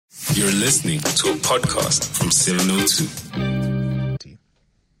You're listening to a podcast from 702.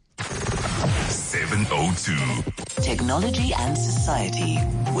 702. Technology and Society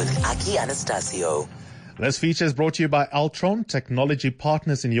with Aki Anastasio. This feature is brought to you by Altron, technology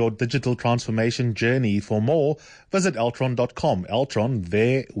partners in your digital transformation journey. For more, visit altron.com. Altron,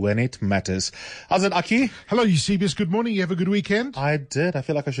 there when it matters. How's it, Aki? Hello, Eusebius. Good morning. You have a good weekend? I did. I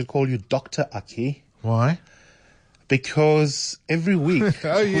feel like I should call you Dr. Aki. Why? Because every week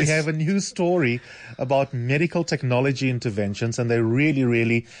yes. we have a new story about medical technology interventions, and they're really,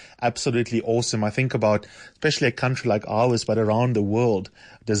 really absolutely awesome. I think about especially a country like ours, but around the world,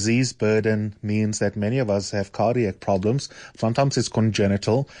 disease burden means that many of us have cardiac problems. Sometimes it's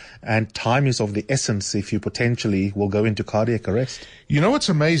congenital, and time is of the essence if you potentially will go into cardiac arrest. You know what's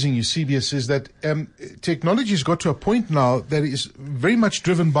amazing, Eusebius, is that technology has got to a point now that is very much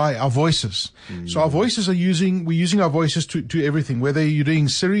driven by our voices. So our voices we're using our voices to everything, whether you're doing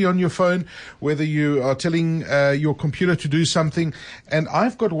Siri on your phone, whether you are telling your computer to do something. And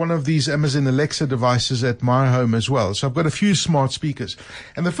I've got one of these Amazon Alexa devices at my home as well. So I've got a few smart speakers.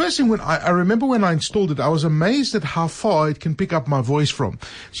 And the first thing when I remember when I installed it, I was amazed at how far it can pick up my voice from.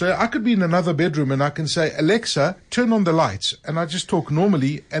 So I could be in another bedroom and I can say, Alexa, turn on the lights. And I just talk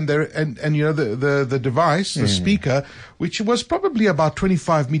normally, and you know, the device, the speaker, which was probably about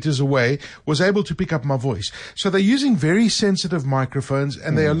 25 meters away, was able to pick up my voice. So they're using very sensitive microphones,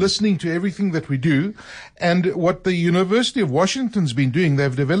 and they are listening to everything that we do. And what the University of Washington's been doing,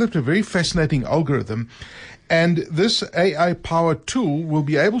 they've developed a very fascinating algorithm. And this AI-powered tool will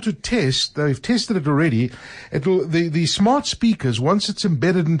be able to test, they've tested it already, the smart speakers, once it's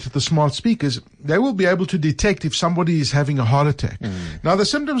embedded into the smart speakers, they will be able to detect if somebody is having a heart attack. Now, the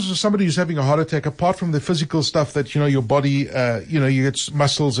symptoms of somebody who's having a heart attack, apart from the physical stuff that, you know, your body, you get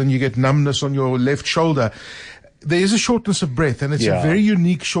muscles and you get numbness on your left shoulder, there is a shortness of breath, and it's a very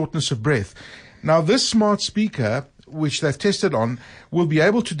unique shortness of breath. Now, this smart speaker, which they've tested on, will be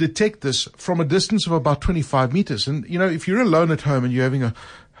able to detect this from a distance of about 25 meters. And, you know, if you're alone at home and you're having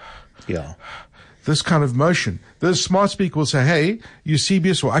this kind of motion, the smart speaker will say, hey,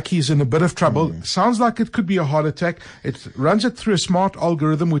 Eusebius or Aki is in a bit of trouble. Sounds like it could be a heart attack. It runs it through a smart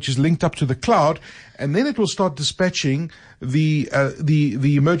algorithm, which is linked up to the cloud, and then it will start dispatching the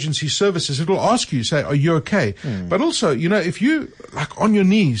emergency services. It will ask you, say, are you okay? But also, you know, if you like on your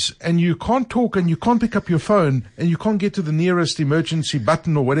knees and you can't talk and you can't pick up your phone and you can't get to the nearest emergency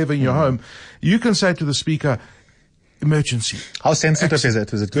button or whatever in your home, you can say to the speaker, emergency. How sensitive is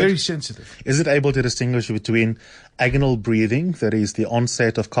it? Is it good? Very sensitive. Is it able to distinguish between agonal breathing, that is the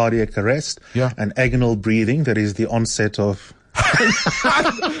onset of cardiac arrest, and agonal breathing, that is the onset of...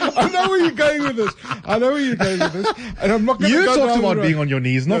 I know where you're going with this. And I'm not going to You go talked down about the road. being on your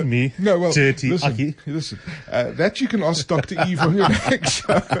knees, not me. No, well, Dirty Aki. listen. That you can ask Dr. Eve on your next show.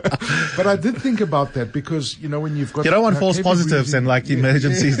 But I did think about that because, you know, when you've got... You don't want false heavy positives breathing- and like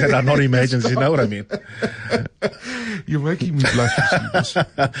emergencies that are not emergencies, you know what I mean? You're making me blush.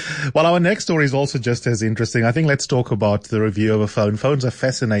 Well, our next story is also just as interesting. I think let's talk about the review of a phone. Phones are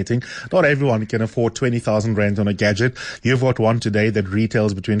fascinating. Not everyone can afford 20,000 rand on a gadget. You've got one today that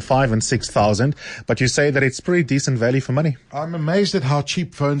retails between 5,000 and 6,000, but you say that it's pretty decent value for money. I'm amazed at how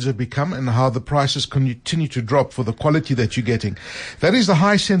cheap phones have become and how the prices continue to drop for the quality that you're getting. That is the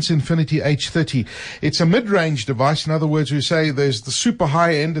Hisense Infinity H30. It's a mid-range device. In other words, we say there's the super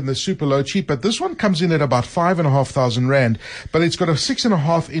high end and the super low cheap, but this one comes in at about 5,500 rand, but it's got a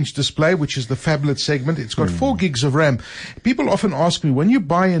 6.5-inch display, which is the phablet segment. It's got 4 gigs of RAM. People often ask me, when you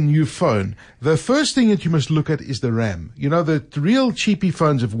buy a new phone, the first thing that you must look at is the RAM. You know, the real cheapy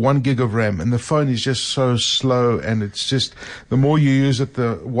phones have 1 gig of RAM, and the phone is just so slow, and it's just, the more you use it,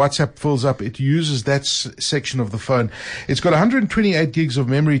 the WhatsApp fills up. It uses that section of the phone. It's got 128 gigs of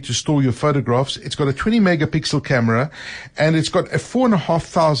memory to store your photographs. It's got a 20 megapixel camera, and it's got a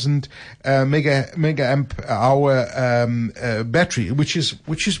 4,500 mega amp hour battery, which is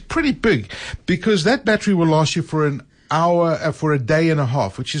pretty big, because that battery will last you for an hour, for a day and a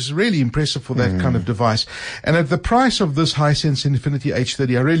half, which is really impressive for that kind of device. And at the price of this Hisense Infinity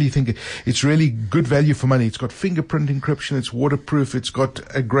H30, I really think it's really good value for money. It's got fingerprint encryption, it's waterproof, it's got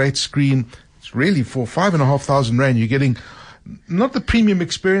a great screen. It's really, for 5,500 rand, you're getting not the premium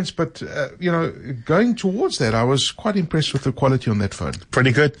experience, but, going towards that. I was quite impressed with the quality on that phone.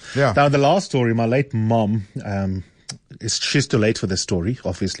 Pretty good. Yeah. Now, the last story, my late mom, she's too late for this story,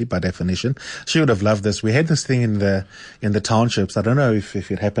 obviously, by definition. She would have loved this. We had this thing in the townships. I don't know if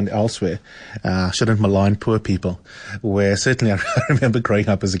it happened elsewhere. Shouldn't malign poor people. Where certainly I remember growing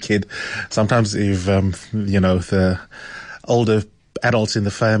up as a kid. Sometimes if, the older adults in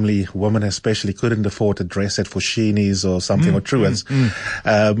the family, women especially, couldn't afford a dress set for Sheenies or something, or Truants,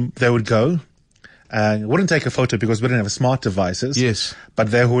 they would go. Wouldn't take a photo because we didn't have smart devices. Yes.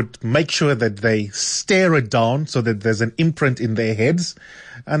 But they would make sure that they stare it down so that there's an imprint in their heads.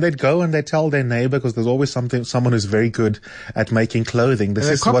 And they'd go and they'd tell their neighbor, because there's always someone who's very good at making clothing. This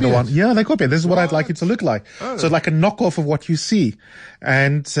is what I want. Yeah, they copy it. This is what I'd like it to look like. Oh. So like a knockoff of what you see.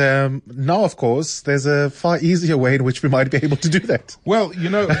 And now, of course, there's a far easier way in which we might be able to do that. Well, you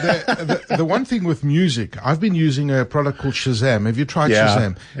know, the one thing with music, I've been using a product called Shazam. Have you tried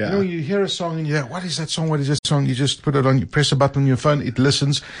Shazam? Yeah. You know, you hear a song and you go, what is that song? What is that song? You just put it on, you press a button on your phone, it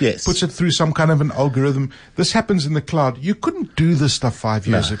listens, puts it through some kind of an algorithm. This happens in the cloud. You couldn't do this stuff 5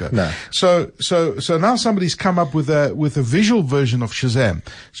 years ago. No. So now somebody's come up with a visual version of Shazam.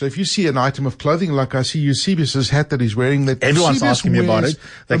 So if you see an item of clothing, like I see Eusebius's hat that he's wearing, that everyone's asking me about it.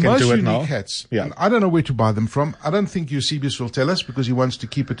 They can do it now. Unique hats. Yeah. And I don't know where to buy them from. I don't think Eusebius will tell us because he wants to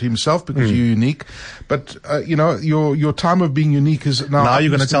keep it to himself because you're unique. But you know, your time of being unique is now. Now you're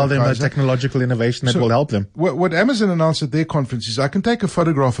going to tell them a technological innovation that will help them. What Amazon announced at their conference is, I can take a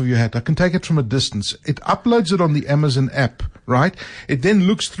photograph of your hat. I can take it from a distance. It uploads it on the Amazon app, right? It then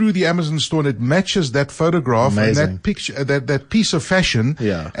looks through the Amazon store and it matches that photograph and that picture, that piece of fashion.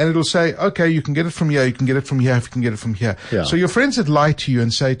 Yeah. And it'll say, okay, you can get it from here, you can get it from here, you can get it from here. Yeah. So your friends that lie to you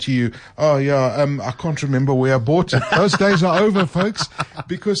and say to you, oh yeah, I can't remember where I bought it. Those days are over, folks,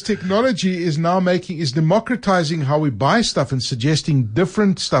 because technology is now democratizing how we buy stuff and suggesting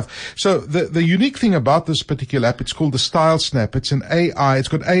different stuff. So the unique thing about this particular app, it's called the Style Snap. It's an AI. It's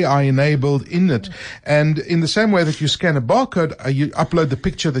got AI enabled in it. And in the same way that you scan a barcode, you upload the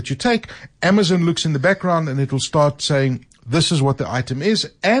picture that you take, Amazon looks in the background and it will start saying, this is what the item is,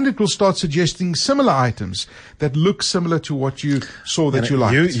 and it will start suggesting similar items that look similar to what you saw that you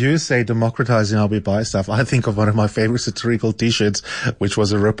liked. You say democratizing how we buy stuff. I think of one of my favorite satirical T-shirts, which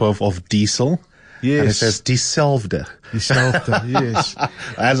was a rip-off of Diesel. Yes. And it says Dieselfde. Dieselfde, yes.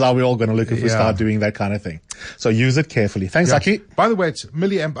 That's how we're all going to look if we start doing that kind of thing. So use it carefully. Thanks, Aki. By the way, it's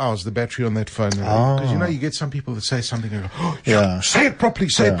milliamp hours, the battery on that phone. Because you know, you get some people that say something and go, say it properly,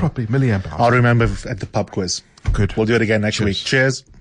 milliamp hours. I'll remember at the pub quiz. Good. We'll do it again next week. Cheers.